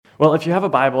Well, if you have a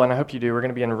Bible, and I hope you do, we're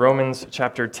going to be in Romans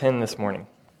chapter 10 this morning.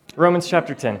 Romans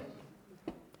chapter 10.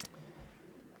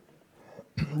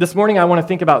 This morning I want to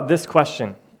think about this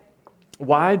question.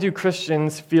 Why do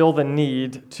Christians feel the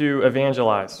need to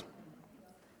evangelize?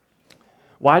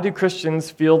 Why do Christians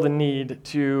feel the need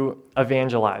to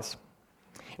evangelize?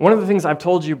 One of the things I've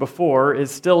told you before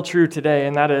is still true today,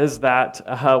 and that is that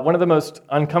one of the most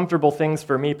uncomfortable things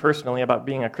for me personally about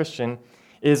being a Christian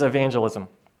is evangelism.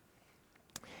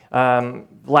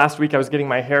 Last week I was getting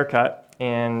my hair cut,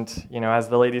 and as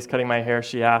the lady's cutting my hair,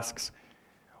 she asks,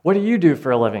 "What do you do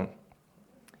for a living?"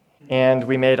 And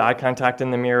we made eye contact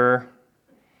in the mirror,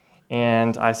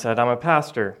 and I said, "I'm a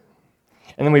pastor."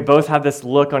 And then we both had this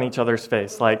look on each other's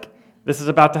face, like, this is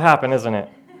about to happen, isn't it?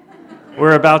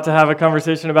 We're about to have a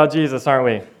conversation about Jesus, aren't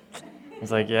we?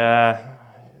 It's like, yeah.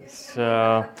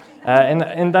 So,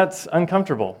 and that's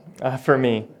uncomfortable for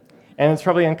me, and it's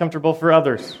probably uncomfortable for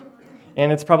others.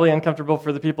 And it's probably uncomfortable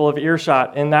for the people of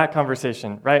earshot in that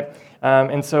conversation, right?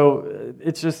 And so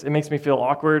it makes me feel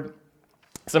awkward.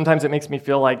 Sometimes it makes me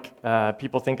feel like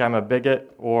people think I'm a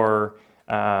bigot or,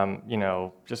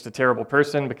 just a terrible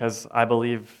person because I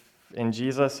believe in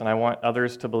Jesus and I want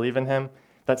others to believe in him.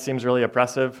 That seems really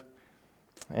oppressive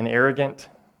and arrogant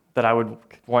that I would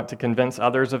want to convince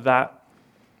others of that.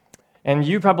 And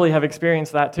you probably have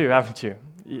experienced that too, haven't you?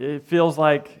 It feels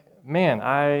like, man,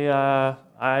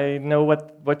 I know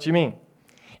what you mean.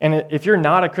 And if you're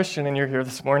not a Christian and you're here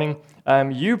this morning,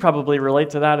 you probably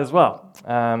relate to that as well.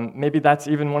 Maybe that's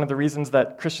even one of the reasons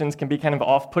that Christians can be kind of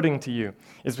off-putting to you,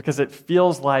 is because it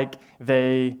feels like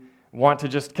they want to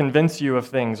just convince you of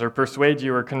things or persuade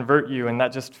you or convert you, and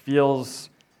that just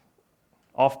feels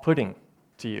off-putting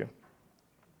to you.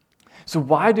 So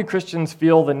why do Christians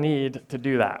feel the need to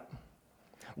do that?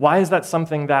 Why is that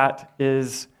something that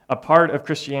is a part of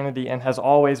Christianity and has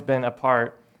always been a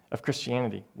part of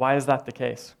Christianity? Why is that the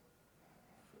case?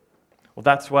 Well,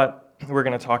 that's what we're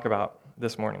going to talk about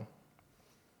this morning.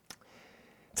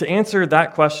 To answer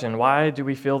that question, why do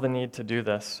we feel the need to do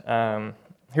this?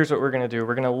 Here's what we're going to do.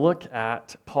 We're going to look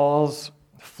at Paul's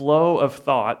flow of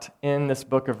thought in this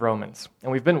book of Romans.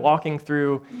 And we've been walking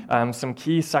through some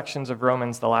key sections of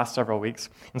Romans the last several weeks.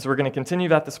 And so we're going to continue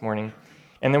that this morning.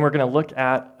 And then we're going to look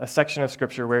at a section of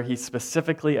Scripture where he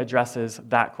specifically addresses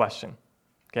that question.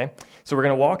 Okay? So we're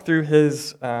going to walk through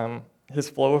his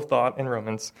flow of thought in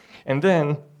Romans, and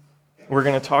then we're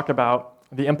going to talk about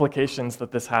the implications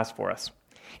that this has for us.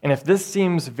 And if this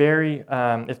seems very,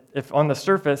 if on the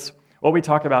surface what we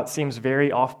talk about seems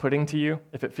very off-putting to you,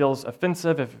 if it feels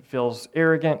offensive, if it feels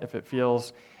arrogant, if it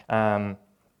feels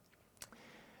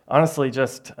honestly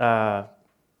just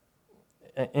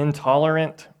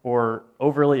intolerant or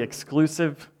overly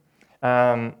exclusive,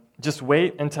 just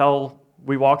wait until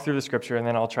we walk through the Scripture, and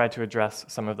then I'll try to address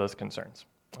some of those concerns.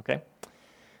 Okay?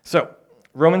 So,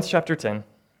 Romans chapter 10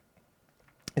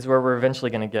 is where we're eventually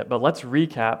going to get, but let's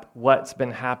recap what's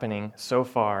been happening so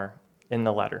far in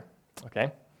the letter.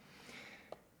 Okay?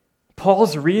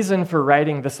 Paul's reason for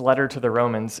writing this letter to the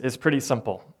Romans is pretty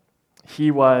simple.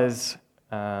 He was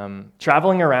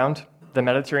traveling around the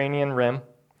Mediterranean rim,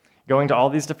 going to all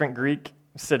these different Greek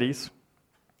cities.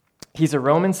 He's a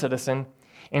Roman citizen,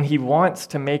 and he wants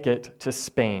to make it to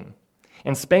Spain.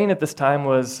 And Spain at this time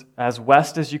was as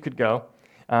west as you could go.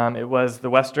 It was the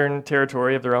western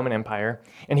territory of the Roman Empire,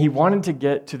 and he wanted to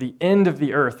get to the end of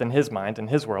the earth in his mind, in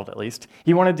his world at least.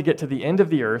 He wanted to get to the end of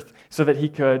the earth so that he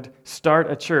could start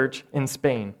a church in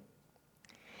Spain.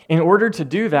 In order to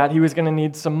do that, he was going to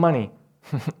need some money.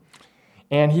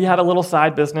 And he had a little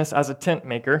side business as a tent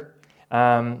maker.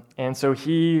 And so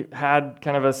he had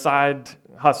kind of a side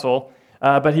hustle,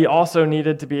 but he also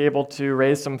needed to be able to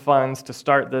raise some funds to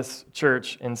start this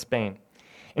church in Spain.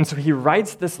 And so he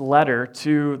writes this letter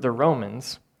to the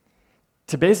Romans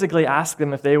to basically ask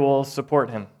them if they will support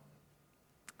him.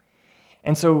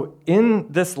 And so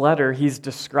in this letter, he's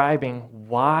describing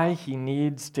why he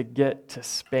needs to get to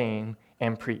Spain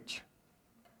and preach.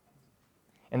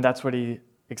 And that's what he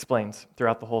explains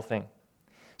throughout the whole thing.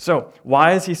 So,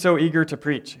 why is he so eager to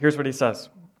preach? Here's what he says.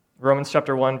 Romans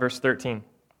chapter 1, verse 13.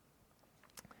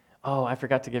 Oh, I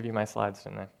forgot to give you my slides,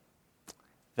 didn't I?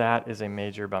 That is a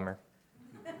major bummer.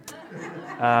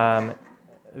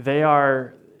 They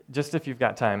are, just if you've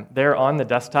got time, they're on the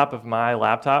desktop of my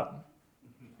laptop.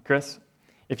 Chris,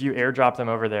 if you airdrop them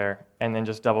over there and then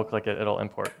just double-click it, it'll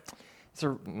import. It's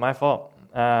my fault.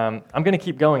 I'm going to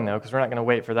keep going, though, because we're not going to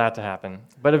wait for that to happen.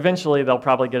 But eventually, they'll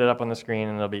probably get it up on the screen,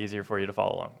 and it'll be easier for you to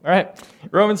follow along. All right,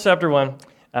 Romans chapter 1.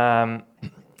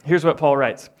 Here's what Paul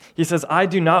writes. He says, "I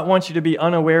do not want you to be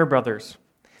unaware, brothers,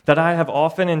 that I have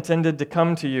often intended to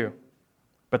come to you,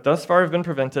 but thus far have been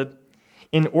prevented,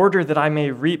 in order that I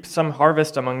may reap some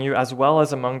harvest among you as well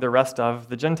as among the rest of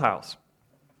the Gentiles.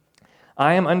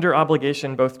 I am under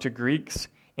obligation both to Greeks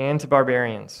and to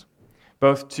barbarians,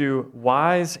 both to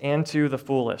wise and to the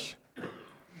foolish.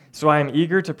 So I am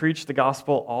eager to preach the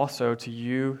gospel also to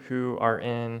you who are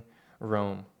in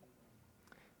Rome.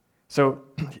 So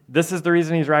this is the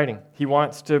reason he's writing. He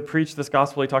wants to preach this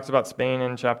gospel. He talks about Spain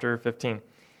in chapter 15.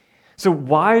 So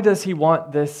why does he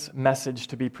want this message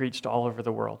to be preached all over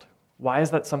the world? Why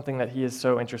is that something that he is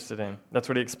so interested in? That's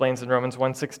what he explains in Romans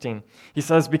 1:16. He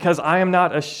says, because I am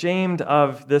not ashamed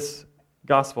of this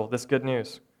gospel, this good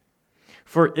news.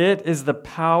 For it is the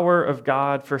power of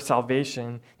God for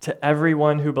salvation to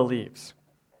everyone who believes,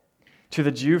 to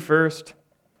the Jew first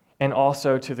and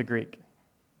also to the Greek.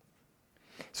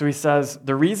 So he says,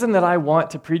 the reason that I want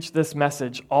to preach this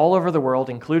message all over the world,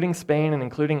 including Spain and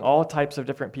including all types of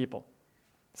different people,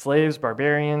 slaves,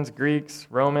 barbarians, Greeks,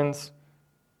 Romans,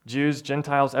 Jews,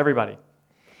 Gentiles, everybody,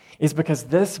 is because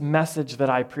this message that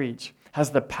I preach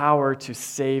has the power to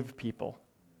save people.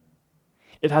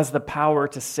 It has the power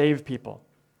to save people,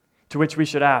 to which we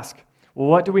should ask, well,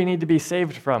 what do we need to be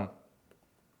saved from?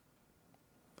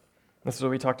 This is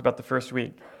what we talked about the first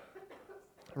week.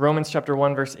 Romans chapter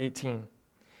 1, verse 18.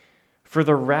 For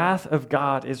the wrath of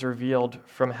God is revealed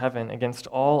from heaven against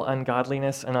all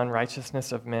ungodliness and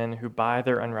unrighteousness of men who by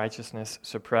their unrighteousness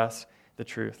suppress the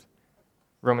truth.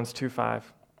 Romans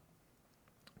 2:5.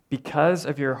 Because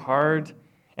of your hard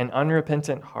and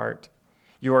unrepentant heart,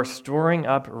 you are storing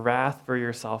up wrath for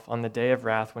yourself on the day of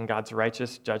wrath when God's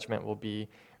righteous judgment will be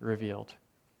revealed.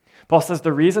 Paul says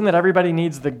the reason that everybody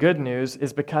needs the good news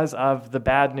is because of the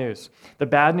bad news. The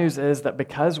bad news is that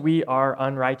because we are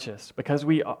unrighteous, because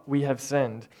we have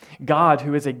sinned, God,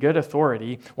 who is a good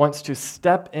authority, wants to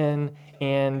step in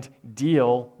and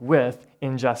deal with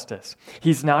injustice.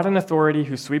 He's not an authority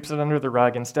who sweeps it under the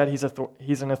rug. Instead,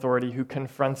 he's an authority who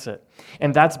confronts it.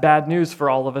 And that's bad news for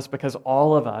all of us because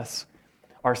all of us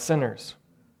are sinners.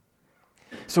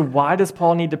 So why does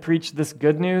Paul need to preach this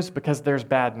good news? Because there's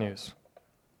bad news.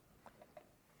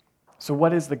 So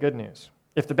what is the good news?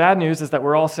 If the bad news is that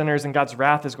we're all sinners and God's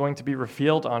wrath is going to be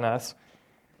revealed on us,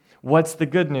 what's the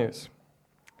good news?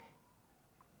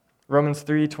 Romans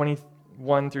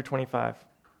 3:21 through 25.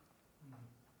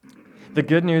 The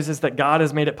good news is that God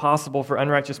has made it possible for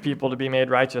unrighteous people to be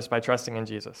made righteous by trusting in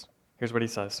Jesus. Here's what he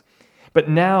says. But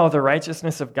now the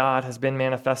righteousness of God has been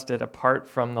manifested apart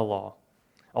from the law,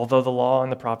 although the law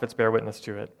and the prophets bear witness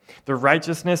to it. The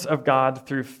righteousness of God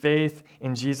through faith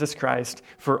in Jesus Christ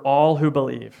for all who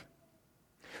believe.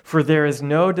 For there is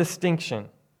no distinction.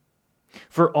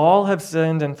 For all have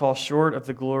sinned and fall short of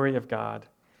the glory of God,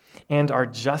 and are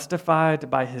justified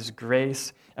by his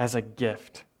grace as a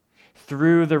gift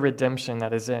through the redemption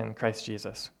that is in Christ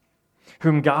Jesus,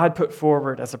 whom God put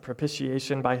forward as a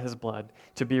propitiation by his blood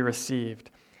to be received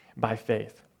by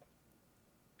faith.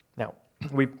 Now,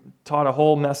 we taught a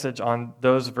whole message on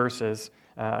those verses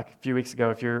a few weeks ago.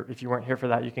 If you weren't here for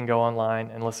that, you can go online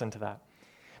and listen to that.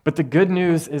 But the good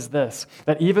news is this,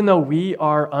 that even though we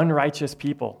are unrighteous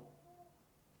people,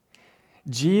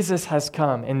 Jesus has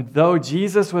come, and though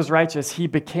Jesus was righteous, he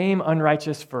became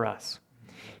unrighteous for us.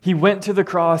 He went to the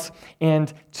cross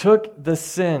and took the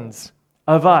sins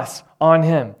of us on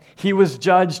him. He was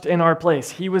judged in our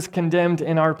place. He was condemned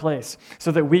in our place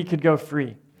so that we could go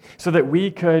free, so that we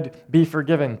could be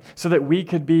forgiven, so that we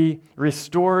could be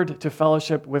restored to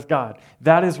fellowship with God.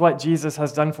 That is what Jesus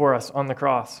has done for us on the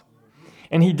cross.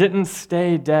 And he didn't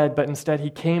stay dead, but instead he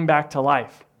came back to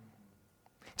life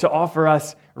to offer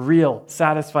us real,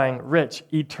 satisfying, rich,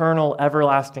 eternal,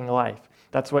 everlasting life.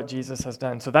 That's what Jesus has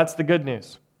done. So that's the good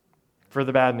news for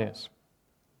the bad news.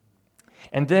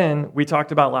 And then we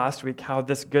talked about last week how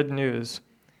this good news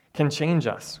can change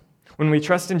us. When we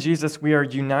trust in Jesus, we are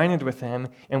united with him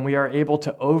and we are able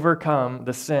to overcome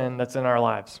the sin that's in our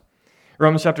lives.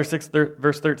 Romans chapter 6,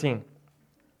 verse 13.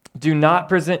 Do not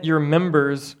present your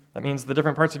members, that means the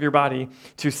different parts of your body,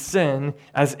 to sin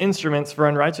as instruments for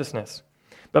unrighteousness,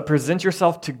 but present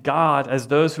yourself to God as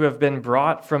those who have been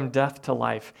brought from death to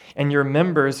life, and your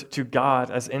members to God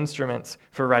as instruments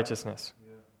for righteousness.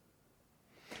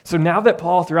 So now that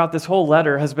Paul, throughout this whole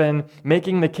letter, has been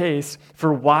making the case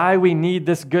for why we need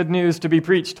this good news to be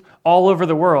preached all over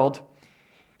the world,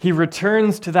 he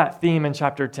returns to that theme in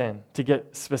chapter 10 to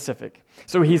get specific.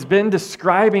 So he's been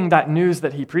describing that news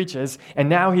that he preaches, and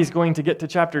now he's going to get to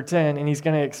chapter 10, and he's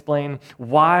going to explain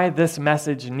why this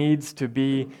message needs to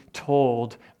be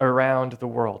told around the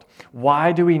world.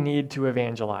 Why do we need to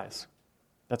evangelize?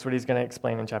 That's what he's going to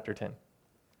explain in chapter 10.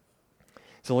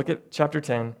 So look at chapter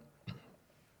 10,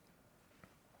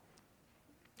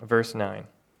 verse 9.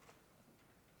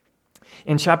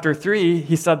 In chapter 3,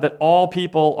 he said that all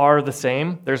people are the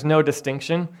same. There's no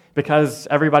distinction because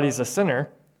everybody's a sinner.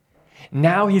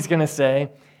 Now he's going to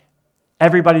say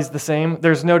everybody's the same.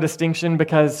 There's no distinction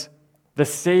because the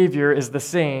Savior is the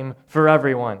same for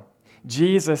everyone.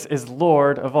 Jesus is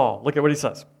Lord of all. Look at what he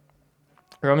says.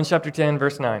 Romans chapter 10,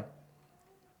 verse 9.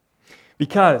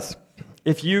 Because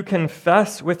if you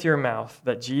confess with your mouth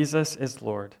that Jesus is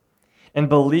Lord and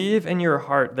believe in your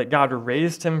heart that God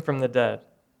raised him from the dead,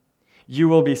 you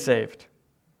will be saved.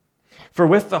 For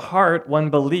with the heart one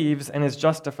believes and is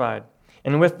justified,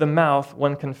 and with the mouth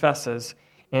one confesses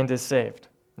and is saved.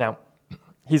 Now,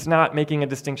 he's not making a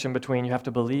distinction between you have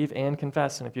to believe and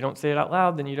confess, and if you don't say it out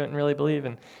loud, then you don't really believe.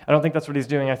 And I don't think that's what he's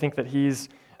doing. I think that he's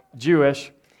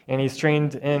Jewish, and he's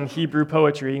trained in Hebrew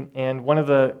poetry, and one of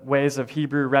the ways of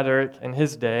Hebrew rhetoric in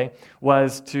his day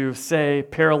was to say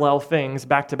parallel things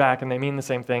back to back, and they mean the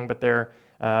same thing, but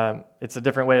it's a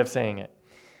different way of saying it.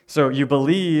 So you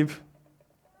believe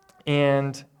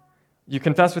and you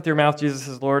confess with your mouth Jesus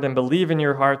is Lord and believe in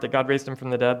your heart that God raised him from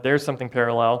the dead. There's something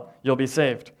parallel. You'll be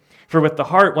saved. For with the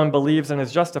heart one believes and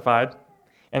is justified,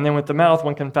 and then with the mouth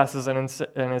one confesses and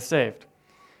is saved.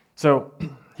 So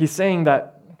he's saying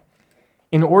that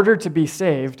in order to be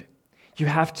saved, you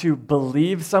have to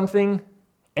believe something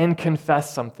and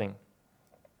confess something.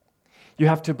 You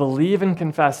have to believe and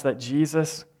confess that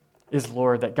Jesus is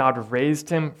Lord, that God raised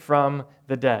him from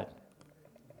the dead.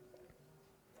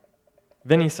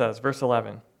 Then he says, verse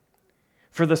 11,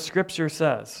 for the scripture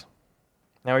says,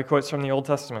 now he quotes from the Old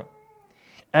Testament,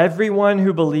 everyone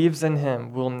who believes in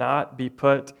him will not be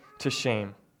put to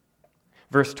shame.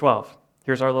 Verse 12,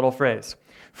 here's our little phrase,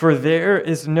 for there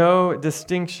is no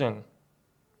distinction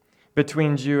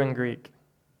between Jew and Greek,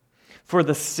 for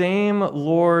the same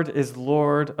Lord is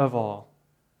Lord of all,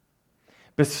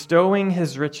 bestowing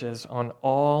his riches on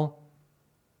all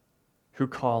who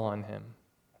call on him.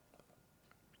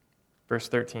 Verse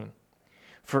 13,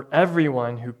 for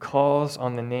everyone who calls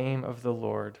on the name of the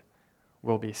Lord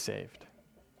will be saved.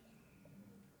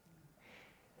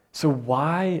 So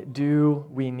why do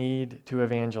we need to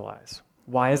evangelize?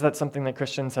 Why is that something that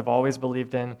Christians have always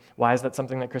believed in? Why is that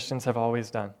something that Christians have always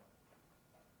done?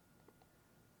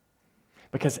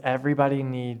 Because everybody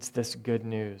needs this good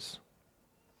news.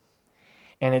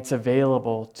 And it's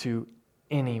available to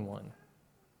anyone.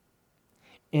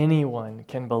 Anyone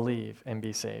can believe and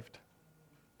be saved.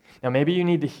 Now, maybe you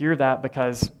need to hear that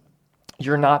because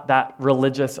you're not that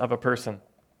religious of a person.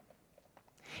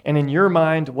 And in your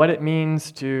mind, what it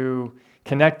means to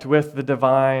connect with the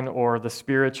divine or the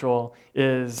spiritual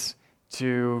is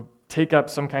to take up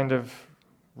some kind of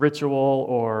ritual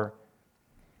or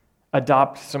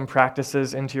adopt some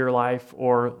practices into your life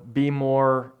or be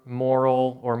more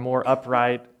moral or more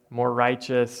upright, more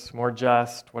righteous, more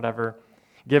just, whatever.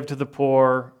 Give to the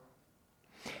poor.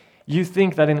 You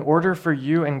think that in order for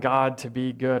you and God to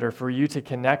be good or for you to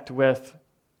connect with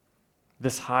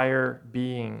this higher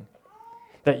being,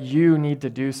 that you need to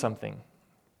do something.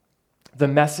 The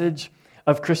message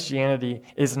of Christianity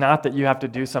is not that you have to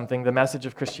do something. The message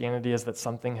of Christianity is that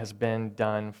something has been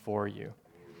done for you.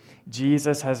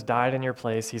 Jesus has died in your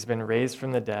place. He's been raised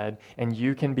from the dead, and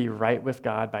you can be right with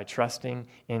God by trusting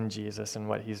in Jesus and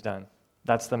what he's done.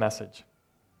 That's the message.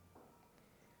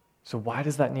 So why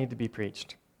does that need to be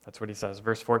preached? That's what he says.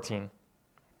 Verse 14.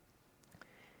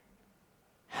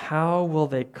 How will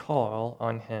they call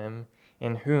on him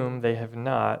in whom they have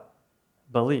not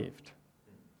believed?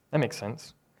 That makes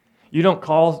sense. You don't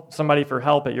call somebody for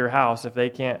help at your house if they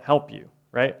can't help you,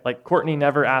 right? Like Courtney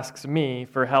never asks me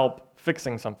for help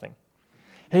fixing something.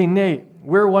 Hey, Nate,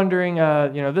 we're wondering,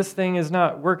 this thing is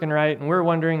not working right, and we're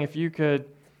wondering if you could,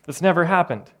 this never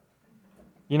happened.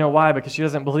 You know why? Because she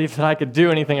doesn't believe that I could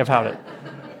do anything about it,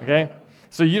 okay?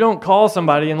 So you don't call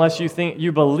somebody unless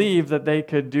you believe that they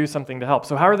could do something to help.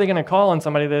 So how are they going to call on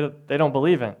somebody that they don't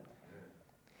believe in?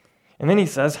 And then he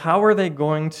says, how are they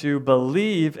going to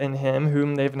believe in him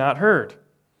whom they've not heard?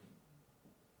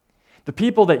 The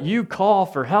people that you call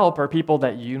for help are people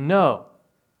that you know.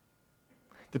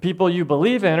 The people you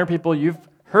believe in are people you've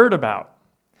heard about.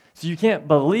 So you can't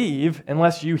believe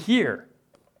unless you hear.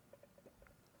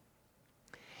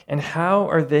 And how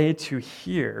are they to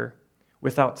hear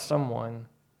without someone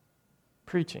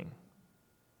preaching?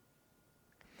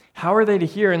 How are they to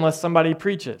hear unless somebody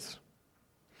preaches?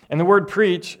 And the word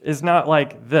preach is not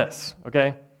like this,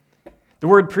 okay? The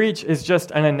word preach is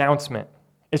just an announcement.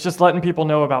 It's just letting people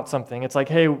know about something. It's like,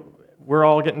 hey, we're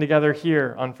all getting together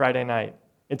here on Friday night.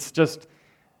 It's just,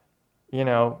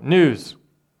 news,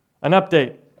 an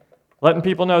update, letting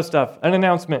people know stuff, an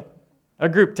announcement, a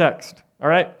group text, all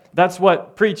right? That's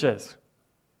what preach is.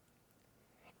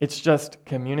 It's just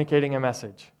communicating a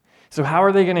message. So how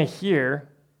are they going to hear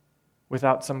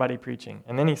without somebody preaching?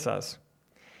 And then he says,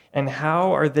 and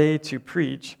how are they to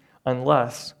preach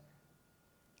unless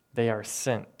they are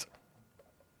sent?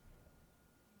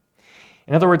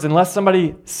 In other words, unless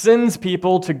somebody sends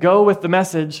people to go with the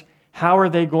message, how are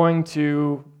they going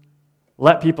to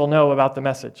let people know about the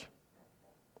message?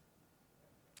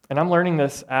 And I'm learning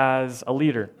this as a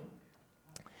leader.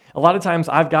 A lot of times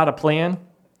I've got a plan.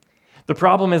 The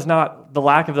problem is not the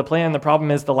lack of the plan. The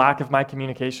problem is the lack of my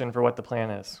communication for what the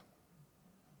plan is.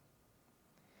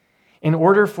 In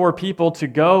order for people to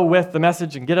go with the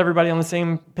message and get everybody on the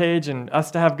same page and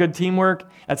us to have good teamwork,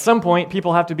 at some point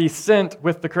people have to be sent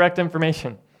with the correct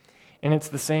information. And it's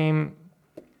the same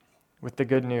with the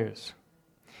good news.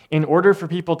 In order for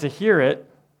people to hear it,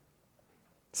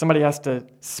 somebody has to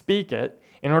speak it.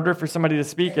 In order for somebody to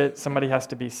speak it, somebody has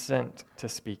to be sent to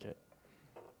speak it.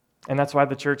 And that's why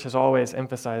the church has always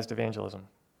emphasized evangelism.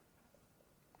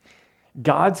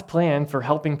 God's plan for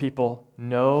helping people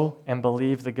know and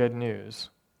believe the good news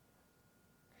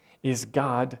is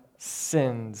God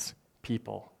sends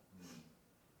people.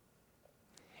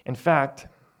 In fact,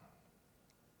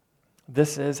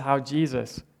 this is how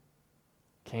Jesus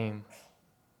came.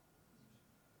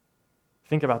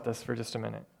 Think about this for just a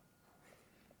minute.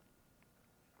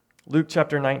 Luke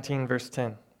chapter 19, verse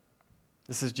 10.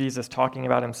 This is Jesus talking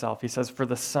about himself. He says, "For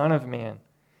the Son of Man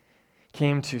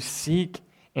came to seek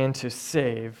and to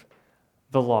save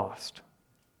the lost."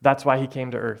 That's why he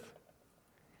came to earth.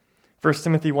 1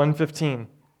 Timothy 1:15.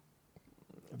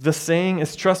 "The saying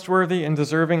is trustworthy and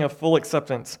deserving of full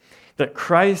acceptance, that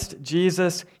Christ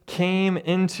Jesus came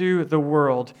into the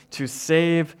world to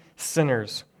save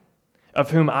sinners,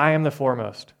 of whom I am the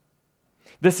foremost."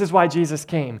 This is why Jesus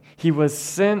came. He was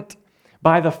sent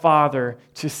by the Father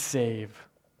to save.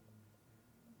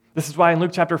 This is why in Luke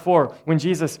chapter 4, when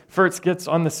Jesus first gets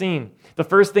on the scene, the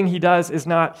first thing he does is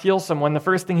not heal someone. The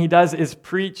first thing he does is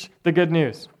preach the good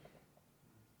news.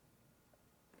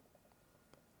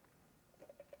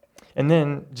 And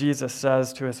then Jesus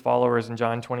says to his followers in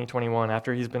John 20:21,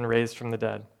 after he's been raised from the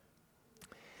dead,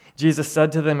 Jesus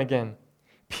said to them again,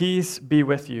 "Peace be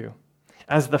with you.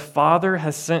 As the Father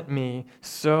has sent me,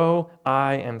 so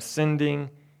I am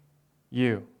sending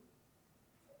you."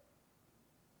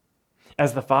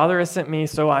 As the Father has sent me,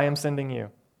 so I am sending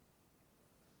you.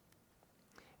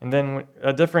 And then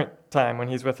a different time when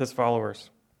he's with his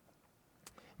followers.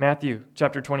 Matthew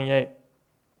chapter 28.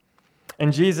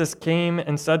 "And Jesus came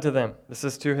and said to them," this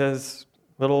is to his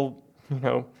little,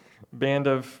 band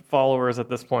of followers at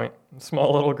this point,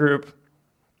 small little group,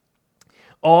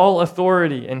 "All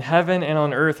authority in heaven and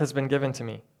on earth has been given to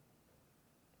me.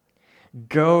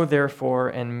 Go, therefore,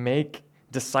 and make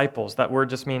disciples." That word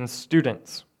just means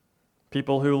students,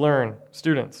 people who learn,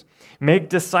 students. "Make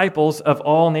disciples of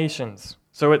all nations."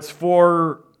 So it's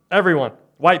for everyone.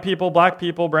 White people, black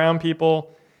people, brown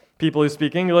people, people who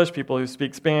speak English, people who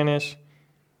speak Spanish,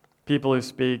 people who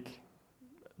speak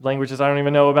languages I don't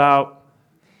even know about.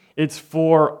 It's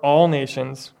for all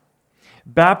nations,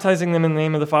 baptizing them in the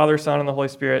name of the Father, Son, and the Holy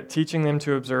Spirit, teaching them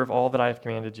to observe all that I have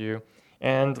commanded you.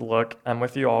 And look, I'm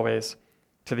with you always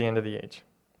to the end of the age.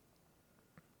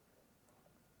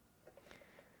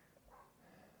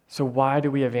 So why do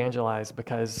we evangelize?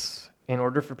 Because in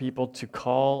order for people to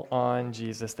call on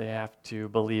Jesus, they have to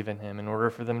believe in him. In order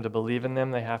for them to believe in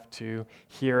them, they have to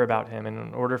hear about him. And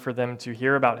in order for them to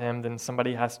hear about him, then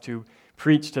somebody has to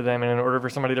preach to them. And in order for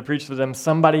somebody to preach to them,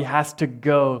 somebody has to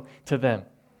go to them.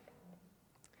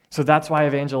 So that's why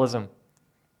evangelism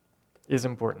is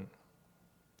important.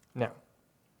 Now,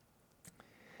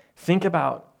 think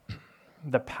about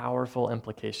the powerful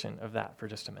implication of that for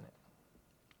just a minute.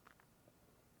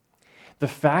 The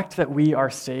fact that we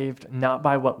are saved not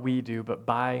by what we do, but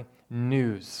by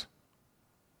news.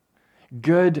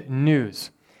 Good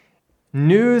news.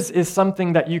 News is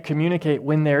something that you communicate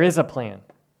when there is a plan.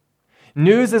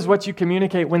 News is what you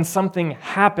communicate when something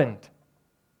happened.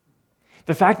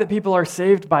 The fact that people are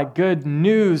saved by good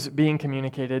news being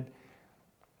communicated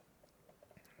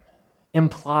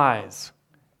implies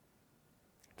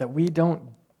that we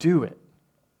don't do it.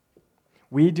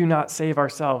 We do not save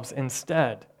ourselves.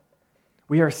 Instead,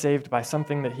 we are saved by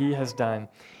something that he has done.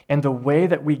 And the way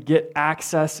that we get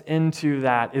access into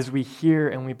that is we hear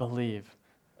and we believe.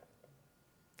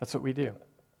 That's what we do.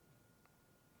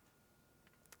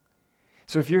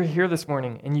 So if you're here this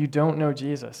morning and you don't know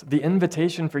Jesus, the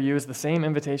invitation for you is the same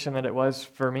invitation that it was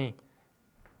for me.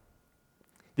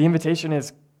 The invitation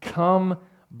is, come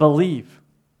believe.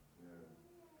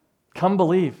 Come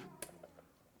believe.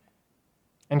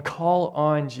 And call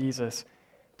on Jesus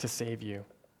to save you.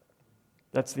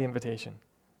 That's the invitation.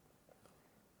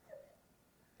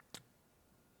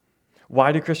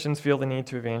 Why do Christians feel the need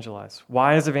to evangelize?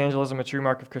 Why is evangelism a true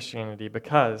mark of Christianity?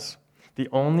 Because the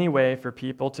only way for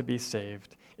people to be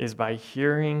saved is by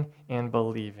hearing and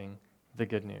believing the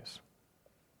good news.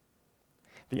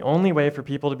 The only way for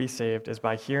people to be saved is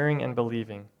by hearing and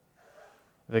believing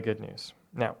the good news.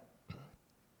 Now,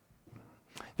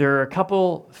 there are a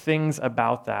couple things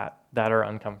about that are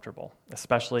uncomfortable,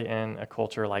 especially in a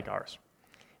culture like ours.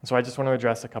 And so I just want to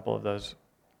address a couple of those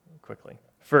quickly.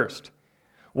 First,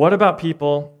 what about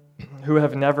people who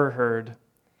have never heard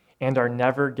and are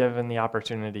never given the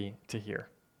opportunity to hear?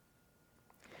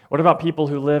 What about people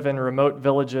who live in remote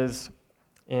villages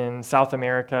in South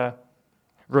America,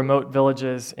 remote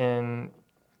villages in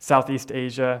Southeast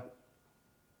Asia?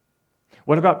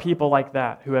 What about people like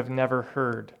that who have never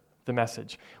heard the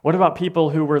message? What about people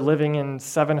who were living in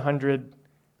 700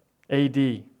 AD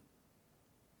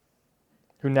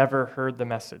who never heard the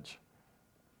message?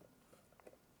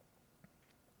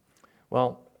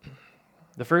 Well,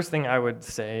 the first thing I would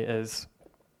say is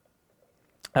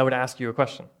I would ask you a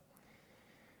question.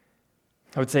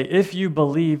 I would say, if you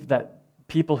believe that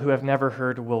people who have never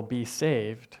heard will be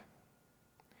saved,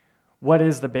 what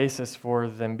is the basis for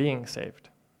them being saved?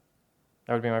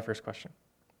 That would be my first question.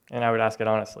 And I would ask it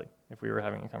honestly if we were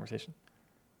having a conversation.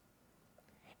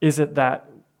 Is it that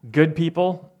good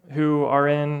people who are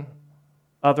in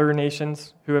other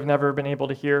nations who have never been able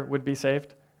to hear would be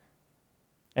saved?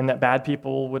 And that bad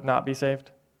people would not be saved?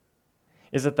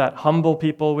 Is it that humble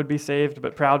people would be saved,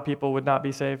 but proud people would not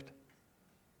be saved?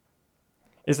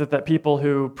 Is it that people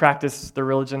who practice the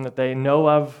religion that they know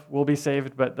of will be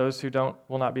saved, but those who don't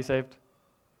will not be saved?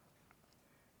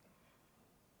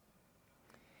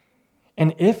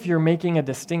 And if you're making a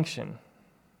distinction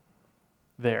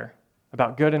there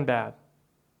about good and bad,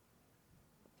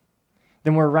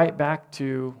 then we're right back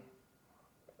to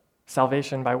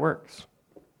salvation by works.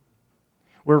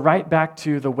 We're right back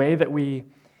to the way that we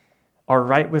are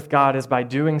right with God is by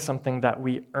doing something that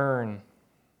we earn,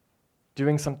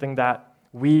 doing something that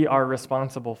we are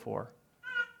responsible for.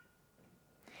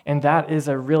 And that is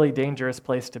a really dangerous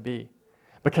place to be,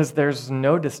 because there's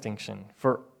no distinction,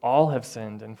 for all have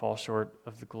sinned and fall short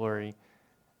of the glory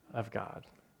of God.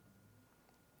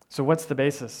 So what's the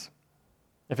basis?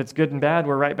 If it's good and bad,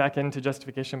 we're right back into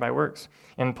justification by works.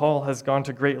 And Paul has gone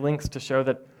to great lengths to show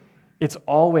that it's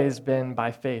always been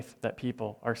by faith that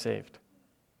people are saved.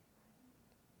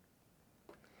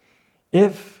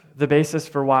 If the basis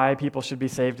for why people should be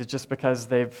saved is just because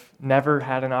they've never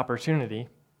had an opportunity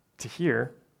to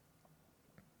hear,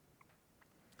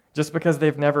 just because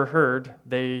they've never heard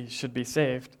they should be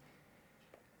saved,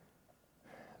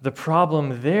 the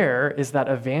problem there is that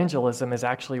evangelism is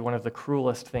actually one of the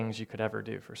cruelest things you could ever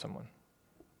do for someone.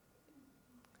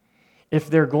 If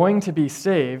they're going to be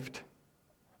saved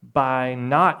by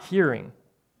not hearing,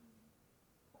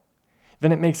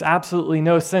 then it makes absolutely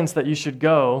no sense that you should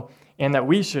go and that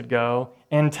we should go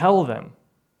and tell them.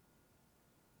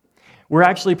 We're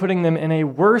actually putting them in a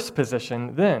worse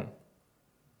position then.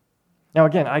 Now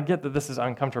again, I get that this is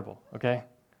uncomfortable, okay?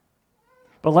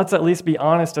 But let's at least be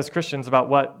honest as Christians about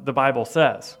what the Bible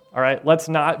says, all right? Let's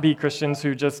not be Christians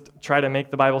who just try to make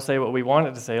the Bible say what we want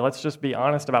it to say. Let's just be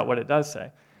honest about what it does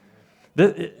say.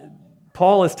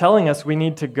 Paul is telling us we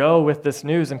need to go with this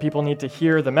news and people need to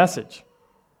hear the message.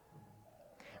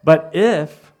 But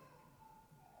if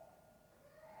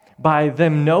by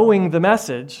them knowing the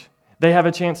message, they have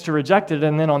a chance to reject it,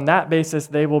 and then on that basis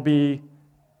they will be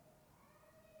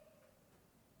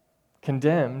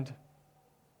condemned,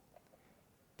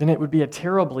 then it would be a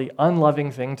terribly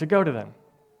unloving thing to go to them.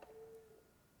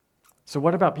 So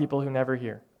what about people who never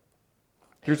hear?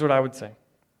 Here's what I would say.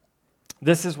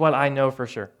 This is what I know for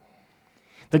sure.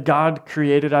 That God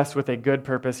created us with a good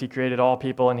purpose. He created all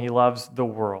people, and He loves the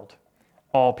world,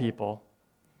 all people.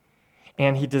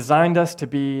 And He designed us to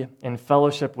be in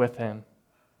fellowship with Him.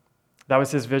 That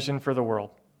was His vision for the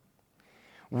world.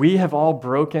 We have all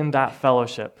broken that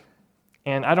fellowship.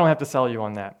 And I don't have to sell you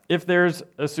on that. If there's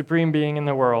a supreme being in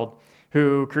the world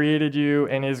who created you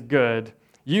and is good,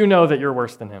 you know that you're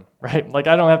worse than Him, right? Like,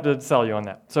 I don't have to sell you on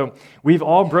that. So we've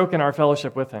all broken our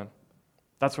fellowship with Him.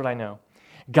 That's what I know.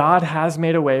 God has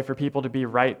made a way for people to be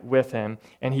right with Him,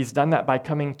 and He's done that by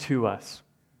coming to us.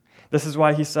 This is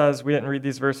why He says, we didn't read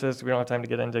these verses, we don't have time to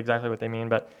get into exactly what they mean,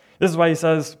 but this is why He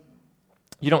says,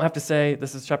 you don't have to say,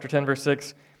 this is chapter 10, verse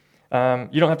 6,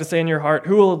 you don't have to say in your heart,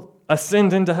 who will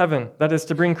ascend into heaven, that is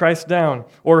to bring Christ down,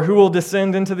 or who will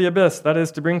descend into the abyss, that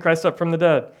is to bring Christ up from the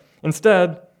dead.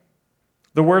 Instead,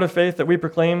 the word of faith that we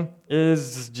proclaim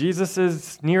is Jesus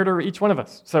is near to each one of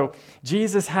us. So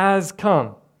Jesus has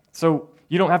come. So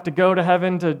you don't have to go to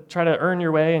heaven to try to earn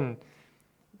your way and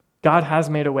God has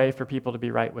made a way for people to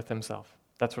be right with himself.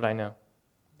 That's what I know.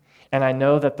 And I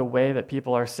know that the way that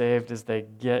people are saved is they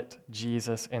get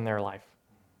Jesus in their life.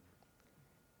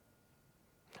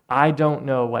 I don't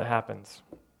know what happens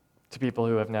to people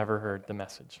who have never heard the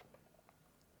message.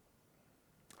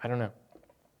 I don't know.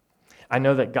 I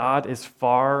know that God is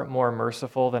far more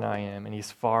merciful than I am, and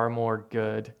he's far more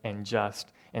good and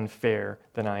just and fair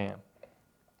than I am.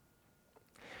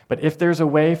 But if there's a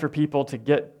way for people to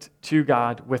get to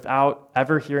God without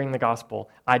ever hearing the gospel,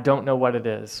 I don't know what it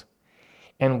is.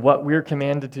 And what we're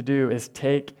commanded to do is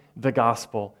take the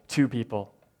gospel to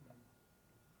people.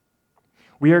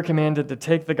 We are commanded to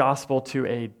take the gospel to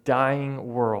a dying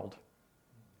world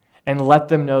and let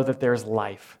them know that there's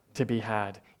life to be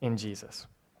had in Jesus.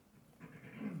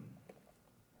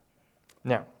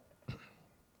 Now,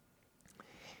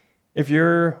 if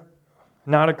you're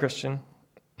not a Christian,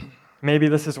 maybe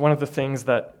this is one of the things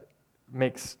that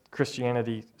makes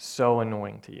Christianity so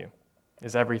annoying to you,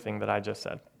 is everything that I just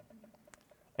said.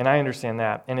 And I understand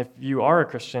that. And if you are a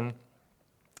Christian,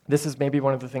 this is maybe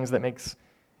one of the things that makes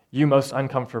you most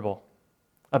uncomfortable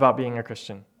about being a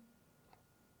Christian.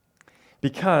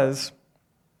 Because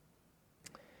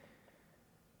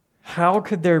how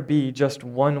could there be just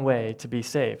one way to be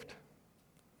saved?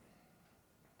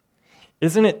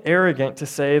 Isn't it arrogant to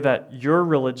say that your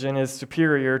religion is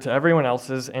superior to everyone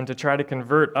else's and to try to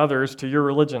convert others to your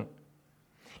religion?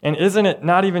 And isn't it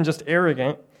not even just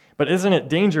arrogant, but isn't it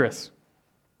dangerous?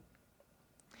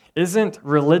 Isn't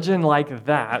religion like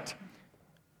that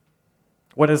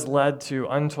what has led to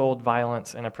untold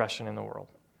violence and oppression in the world?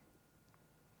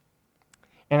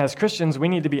 And as Christians, we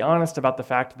need to be honest about the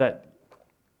fact that,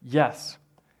 yes,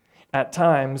 at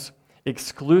times,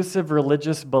 exclusive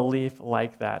religious belief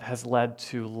like that has led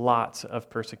to lots of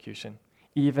persecution,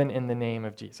 even in the name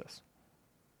of Jesus.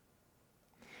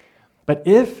 But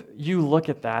if you look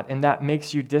at that and that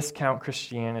makes you discount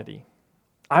Christianity,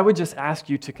 I would just ask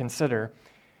you to consider,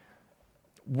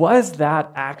 was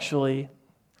that actually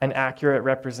an accurate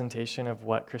representation of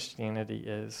what Christianity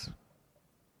is?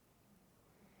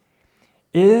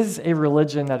 Is a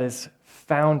religion that is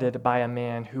founded by a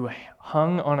man who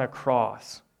hung on a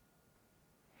cross,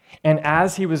 and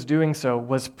as he was doing so,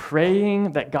 was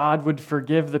praying that God would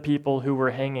forgive the people who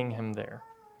were hanging him there,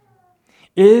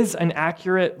 is an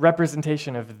accurate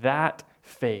representation of that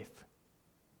faith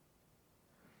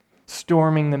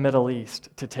storming the Middle East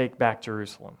to take back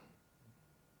Jerusalem?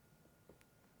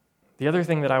 The other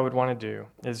thing that I would want to do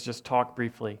is just talk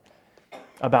briefly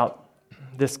about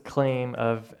this claim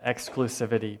of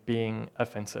exclusivity being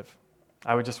offensive.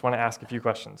 I would just want to ask a few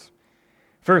questions.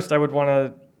 First, I would want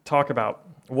to talk about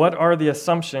what are the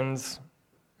assumptions,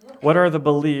 what are the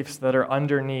beliefs that are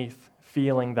underneath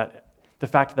feeling that the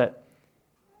fact that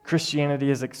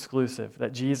Christianity is exclusive,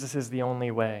 that Jesus is the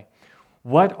only way.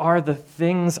 What are the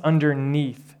things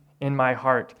underneath in my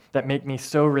heart that make me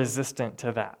so resistant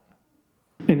to that?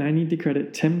 And I need to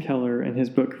credit Tim Keller and his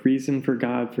book, Reason for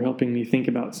God, for helping me think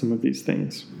about some of these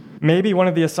things. Maybe one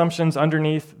of the assumptions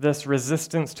underneath this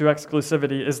resistance to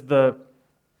exclusivity is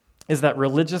that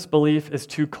religious belief is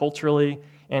too culturally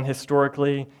and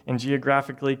historically and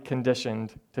geographically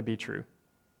conditioned to be true.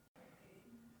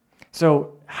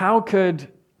 So how could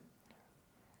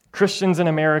Christians in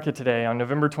America today on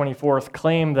November 24th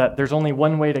claim that there's only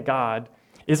one way to God?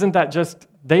 Isn't that just,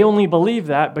 they only believe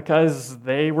that because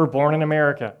they were born in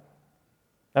America?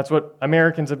 That's what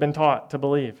Americans have been taught to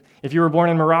believe. If you were born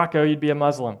in Morocco, you'd be a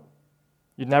Muslim.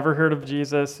 You'd never heard of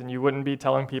Jesus, and you wouldn't be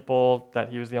telling people that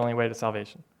he was the only way to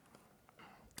salvation.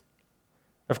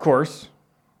 Of course,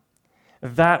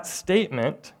 that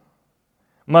statement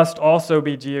must also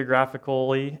be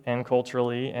geographically and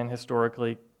culturally and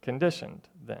historically conditioned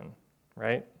then,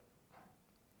 right?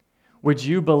 Would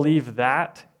you believe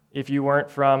that if you weren't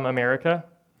from America?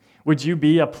 Would you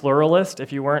be a pluralist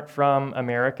if you weren't from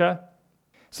America?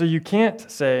 So you can't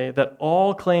say that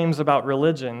all claims about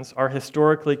religions are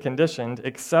historically conditioned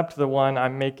except the one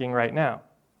I'm making right now.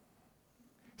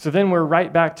 So then we're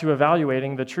right back to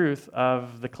evaluating the truth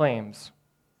of the claims.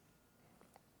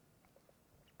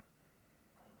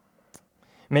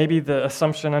 Maybe the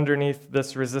assumption underneath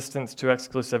this resistance to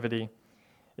exclusivity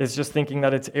is just thinking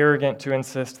that it's arrogant to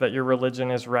insist that your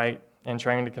religion is right and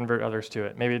trying to convert others to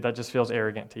it. Maybe that just feels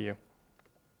arrogant to you.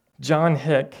 John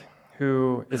Hick,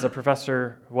 who was a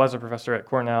professor at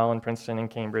Cornell and Princeton and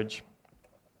Cambridge,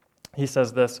 he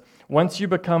says this: once you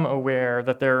become aware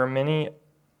that there are many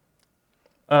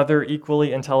other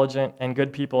equally intelligent and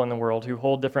good people in the world who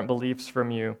hold different beliefs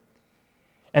from you,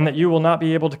 and that you will not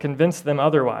be able to convince them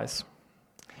otherwise,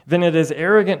 then it is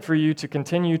arrogant for you to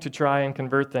continue to try and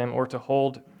convert them or to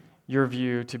hold your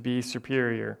view to be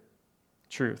superior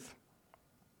truth.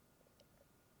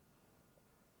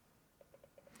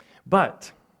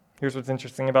 But here's what's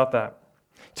interesting about that.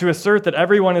 To assert that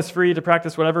everyone is free to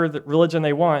practice whatever religion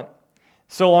they want,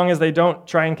 so long as they don't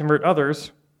try and convert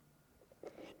others,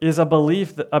 is a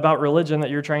belief about religion that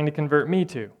you're trying to convert me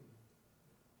to.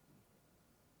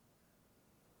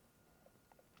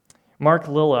 Mark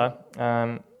Lilla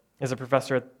is a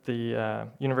professor at the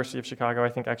University of Chicago. I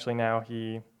think actually now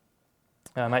he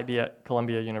might be at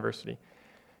Columbia University.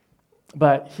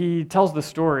 But he tells the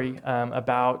story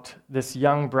about this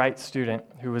young, bright student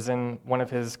who was in one of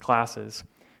his classes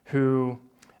who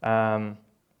went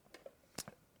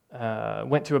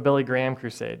to a Billy Graham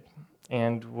crusade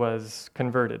and was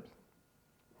converted.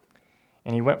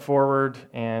 And he went forward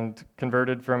and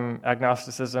converted from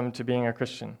agnosticism to being a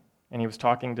Christian. And he was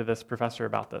talking to this professor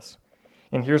about this.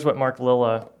 And here's what Mark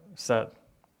Lilla said.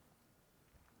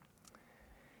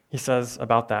 He says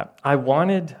about that, I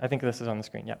think this is on the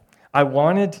screen, yeah. I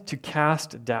wanted to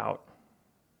cast doubt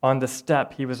on the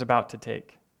step he was about to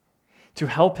take, to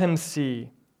help him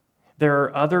see there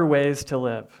are other ways to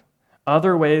live,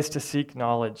 other ways to seek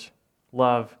knowledge,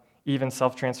 love, even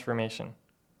self-transformation.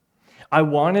 I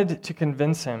wanted to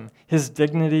convince him his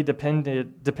dignity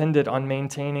depended on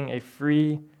maintaining a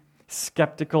free,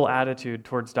 skeptical attitude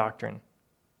towards doctrine.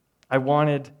 I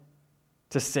wanted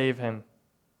to save him.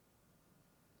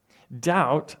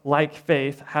 Doubt, like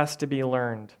faith, has to be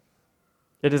learned.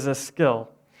 It is a skill.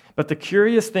 But the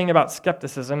curious thing about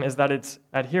skepticism is that its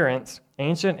adherents,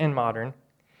 ancient and modern,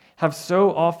 have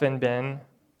so often been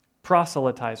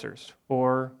proselytizers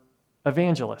or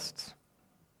evangelists.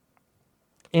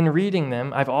 In reading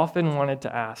them, I've often wanted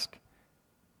to ask,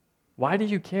 why do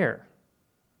you care?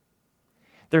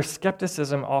 Their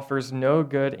skepticism offers no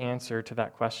good answer to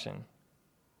that question.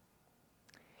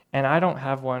 And I don't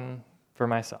have one for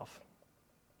myself.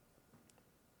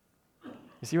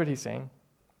 You see what he's saying?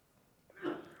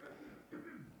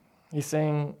 He's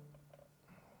saying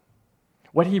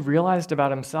what he realized about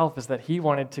himself is that he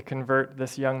wanted to convert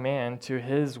this young man to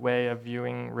his way of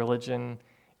viewing religion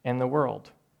and the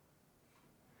world.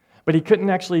 But he couldn't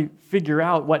actually figure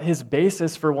out what his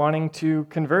basis for wanting to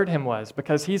convert him was,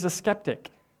 because he's a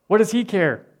skeptic. What does he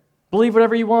care? Believe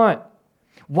whatever you want.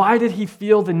 Why did he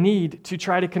feel the need to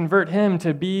try to convert him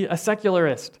to be a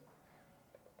secularist?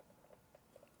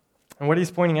 And what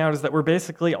he's pointing out is that we're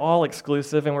basically all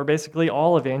exclusive and we're basically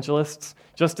all evangelists,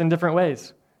 just in different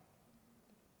ways.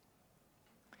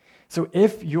 So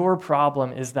if your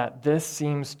problem is that this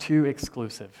seems too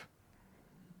exclusive,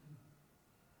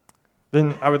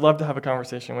 then I would love to have a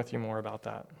conversation with you more about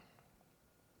that.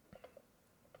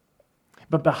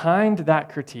 But behind that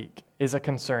critique is a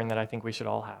concern that I think we should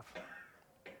all have.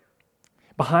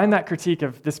 Behind that critique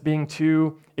of this being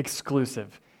too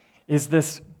exclusive is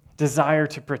this desire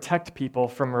to protect people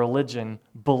from religion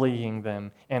bullying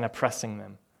them and oppressing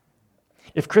them.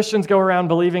 If Christians go around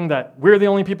believing that we're the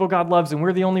only people God loves and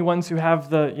we're the only ones who have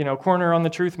the corner on the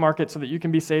truth market so that you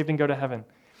can be saved and go to heaven,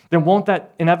 then won't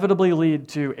that inevitably lead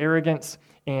to arrogance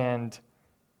and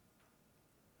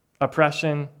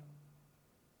oppression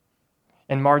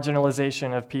and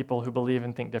marginalization of people who believe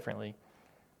and think differently?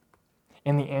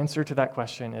 And the answer to that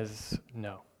question is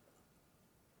no.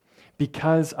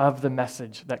 Because of the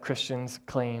message that Christians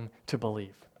claim to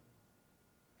believe.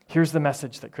 Here's the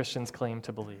message that Christians claim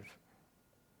to believe.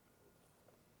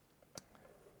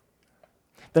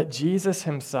 That Jesus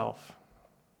himself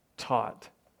taught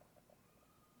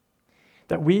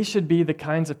that we should be the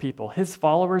kinds of people, his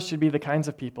followers should be the kinds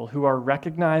of people who are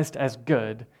recognized as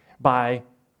good by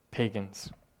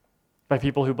pagans, by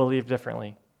people who believe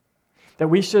differently. That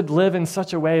we should live in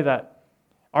such a way that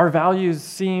our values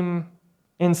seem,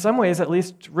 in some ways at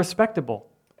least, respectable,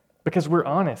 because we're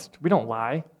honest. We don't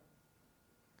lie.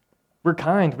 We're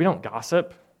kind. We don't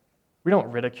gossip. We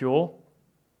don't ridicule.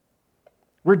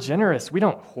 We're generous. We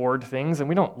don't hoard things, and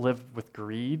we don't live with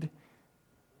greed.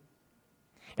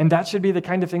 And that should be the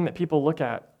kind of thing that people look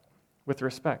at with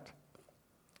respect.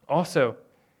 Also,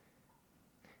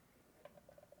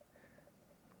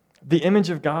 the image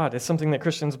of God is something that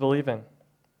Christians believe in.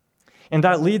 And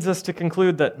that leads us to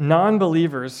conclude that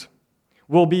non-believers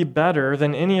will be better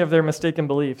than any of their mistaken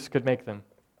beliefs could make them.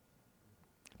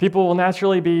 People will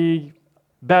naturally be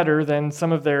better than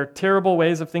some of their terrible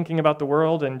ways of thinking about the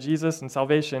world and Jesus and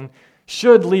salvation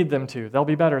should lead them to. They'll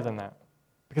be better than that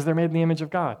because they're made in the image of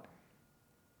God.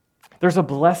 There's a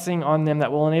blessing on them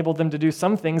that will enable them to do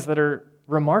some things that are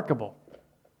remarkable.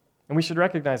 And we should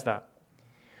recognize that.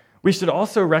 We should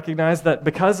also recognize that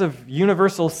because of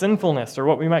universal sinfulness, or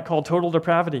what we might call total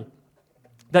depravity,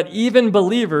 that even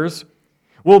believers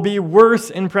will be worse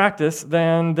in practice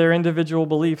than their individual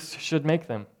beliefs should make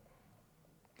them.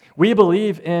 We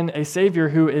believe in a Savior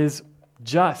who is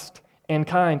just and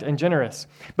kind and generous.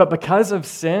 But because of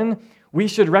sin, we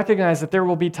should recognize that there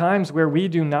will be times where we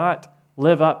do not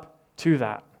live up to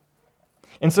that.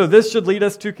 And so this should lead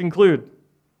us to conclude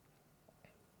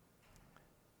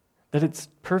that it's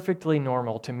perfectly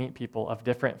normal to meet people of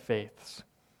different faiths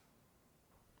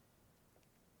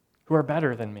who are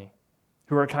better than me,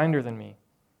 who are kinder than me,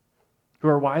 who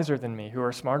are wiser than me, who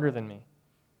are smarter than me.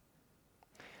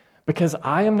 Because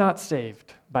I am not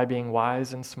saved by being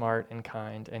wise and smart and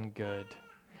kind and good.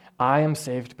 I am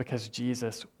saved because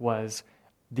Jesus was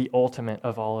the ultimate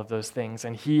of all of those things,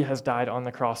 and he has died on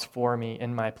the cross for me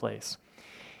in my place.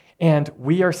 And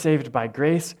we are saved by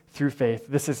grace through faith.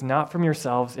 This is not from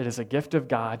yourselves, it is a gift of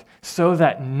God, so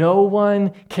that no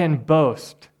one can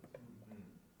boast.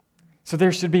 So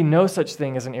there should be no such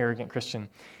thing as an arrogant Christian.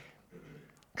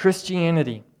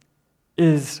 Christianity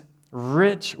is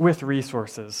rich with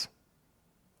resources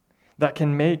that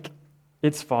can make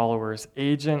its followers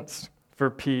agents for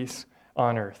peace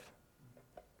on earth.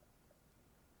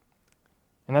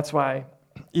 And that's why,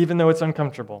 even though it's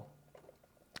uncomfortable,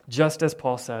 just as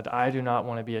Paul said, I do not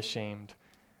want to be ashamed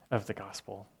of the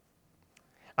gospel.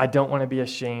 I don't want to be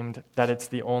ashamed that it's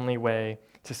the only way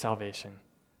to salvation.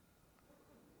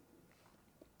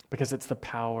 Because it's the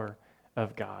power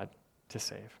of God to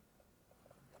save.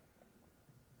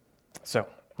 So,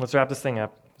 let's wrap this thing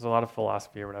up. There's a lot of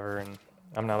philosophy or whatever, and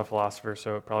I'm not a philosopher,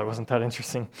 so it probably wasn't that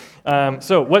interesting.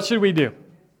 So, what should we do?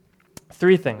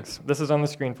 3 things. This is on the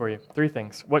screen for you. 3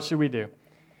 things. What should we do?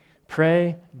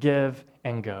 Pray, give,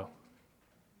 and go.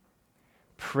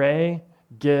 Pray,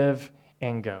 give,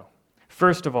 and go.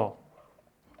 First of all,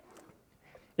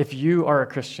 if you are a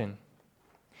Christian,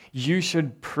 you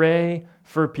should pray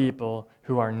for people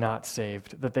who are not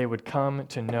saved, that they would come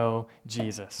to know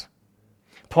Jesus.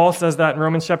 Paul says that in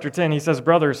Romans chapter 10. He says,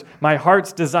 brothers, my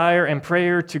heart's desire and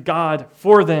prayer to God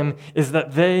for them is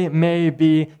that they may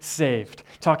be saved.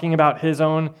 Talking about his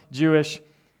own Jewish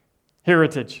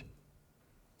heritage,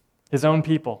 his own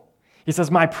people. He says,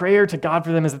 my prayer to God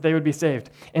for them is that they would be saved.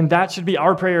 And that should be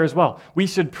our prayer as well. We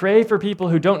should pray for people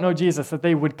who don't know Jesus, that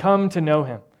they would come to know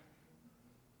him.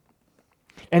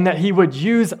 And that he would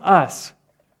use us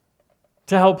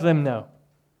to help them know.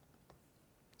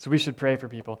 So we should pray for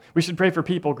people. We should pray for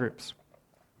people groups.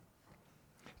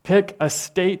 Pick a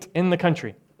state in the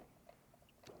country.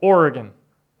 Oregon,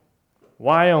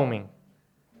 Wyoming.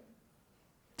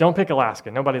 Don't pick Alaska.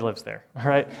 Nobody lives there, all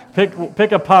right?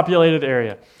 Pick a populated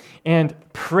area and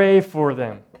pray for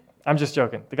them. I'm just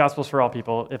joking. The gospel's for all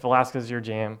people. If Alaska's your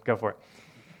jam, go for it.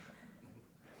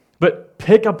 But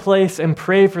pick a place and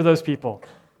pray for those people.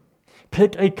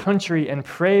 Pick a country and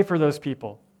pray for those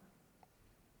people.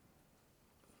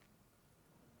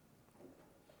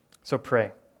 So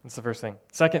pray. That's the first thing.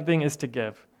 Second thing is to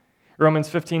give. Romans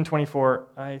 15:24.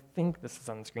 I think this is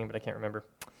on the screen, but I can't remember.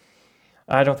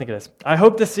 I don't think it is. I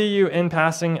hope to see you in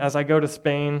passing as I go to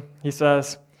Spain, he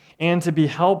says, and to be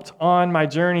helped on my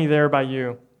journey there by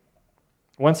you,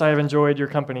 once I have enjoyed your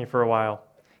company for a while.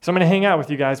 So I'm going to hang out with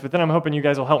you guys, but then I'm hoping you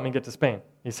guys will help me get to Spain,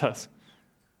 he says.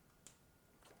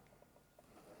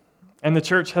 And the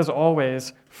church has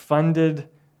always funded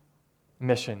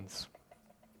missions.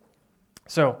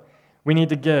 So we need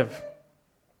to give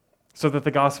so that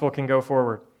the gospel can go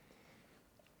forward.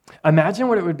 Imagine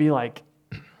what it would be like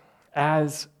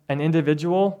as an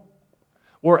individual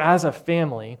or as a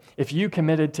family if you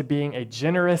committed to being a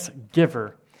generous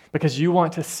giver because you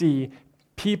want to see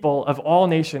people of all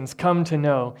nations come to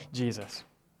know Jesus.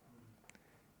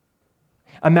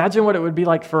 Imagine what it would be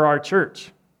like for our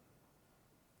church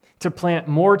to plant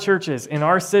more churches in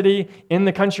our city, in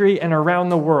the country, and around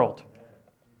the world.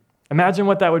 Imagine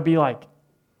what that would be like.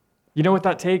 You know what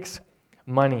that takes?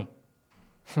 Money.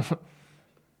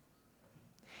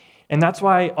 And that's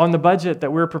why on the budget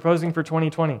that we're proposing for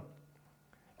 2020,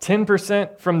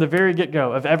 10% from the very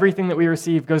get-go of everything that we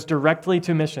receive goes directly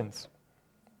to missions.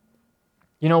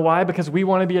 You know why? Because we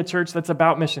want to be a church that's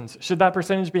about missions. Should that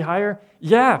percentage be higher?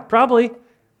 Yeah, probably.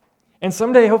 And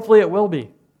someday, hopefully, it will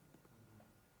be.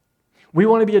 We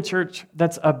want to be a church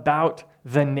that's about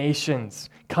the nations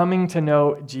coming to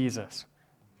know Jesus.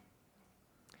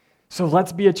 So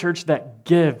let's be a church that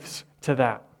gives to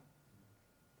that.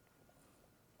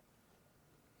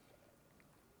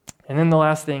 And then the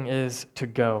last thing is to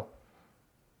go.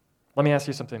 Let me ask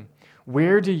you something.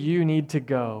 Where do you need to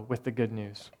go with the good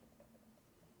news?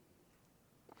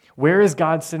 Where is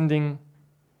God sending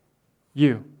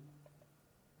you?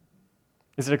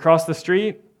 Is it across the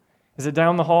street? Is it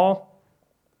down the hall?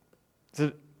 Is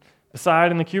it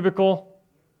beside in the cubicle?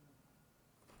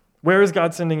 Where is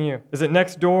God sending you? Is it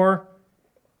next door?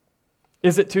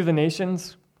 Is it to the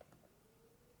nations?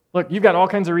 Look, you've got all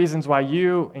kinds of reasons why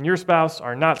you and your spouse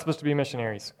are not supposed to be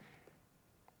missionaries.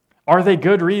 Are they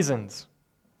good reasons?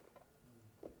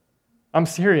 I'm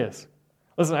serious.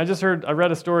 Listen, I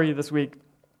read a story this week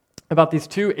about these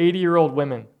two 80-year-old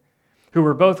women who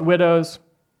were both widows.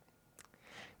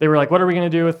 They were like, what are we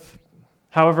going to do with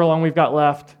however long we've got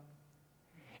left?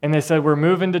 And they said, we're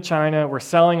moving to China. We're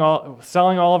selling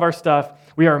all of our stuff.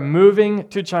 We are moving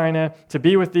to China to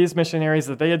be with these missionaries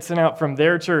that they had sent out from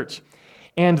their church.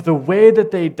 And the way that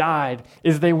they died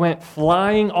is they went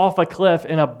flying off a cliff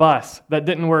in a bus that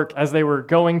didn't work as they were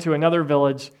going to another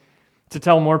village to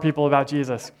tell more people about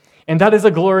Jesus. And that is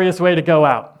a glorious way to go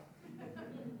out.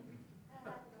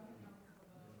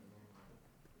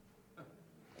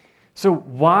 So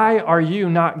why are you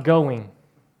not going?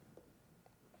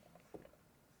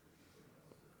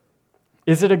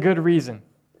 Is it a good reason?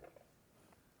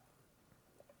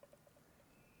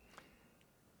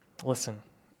 Listen,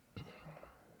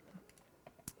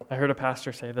 I heard a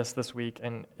pastor say this week,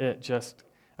 and I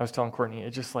was telling Courtney,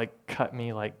 it just cut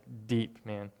me deep,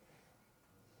 man.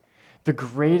 The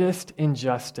greatest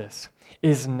injustice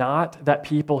is not that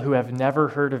people who have never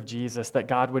heard of Jesus, that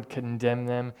God would condemn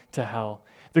them to hell.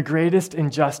 The greatest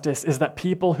injustice is that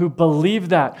people who believe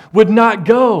that would not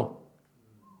go.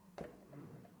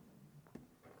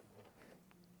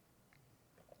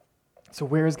 So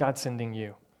where is God sending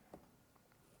you?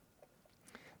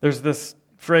 There's this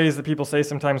phrase that people say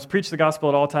sometimes, preach the gospel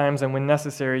at all times, and when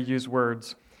necessary, use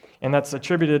words. And that's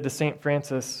attributed to St.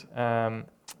 Francis,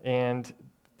 and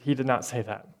he did not say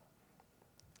that.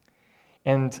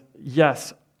 And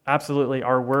yes, absolutely,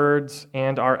 our words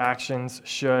and our actions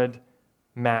should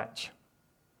match.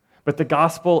 But the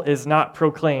gospel is not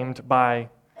proclaimed by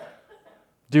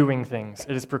doing things.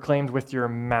 It is proclaimed with your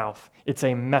mouth. It's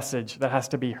a message that has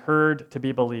to be heard to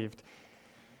be believed.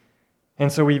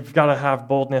 And so we've got to have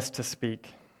boldness to speak.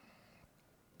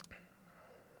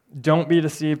 Don't be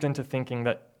deceived into thinking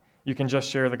that you can just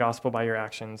share the gospel by your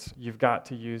actions. You've got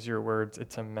to use your words.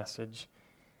 It's a message.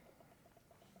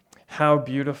 How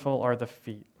beautiful are the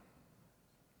feet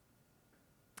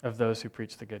of those who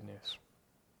preach the good news.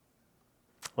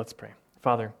 Let's pray.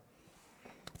 Father,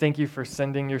 thank you for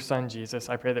sending your son, Jesus.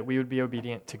 I pray that we would be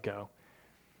obedient to go.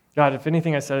 God, if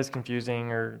anything I said is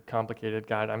confusing or complicated,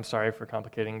 God, I'm sorry for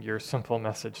complicating your simple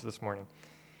message this morning.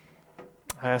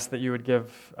 I ask that you would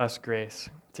give us grace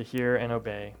to hear and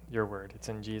obey your word. It's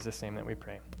in Jesus' name that we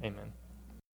pray. Amen.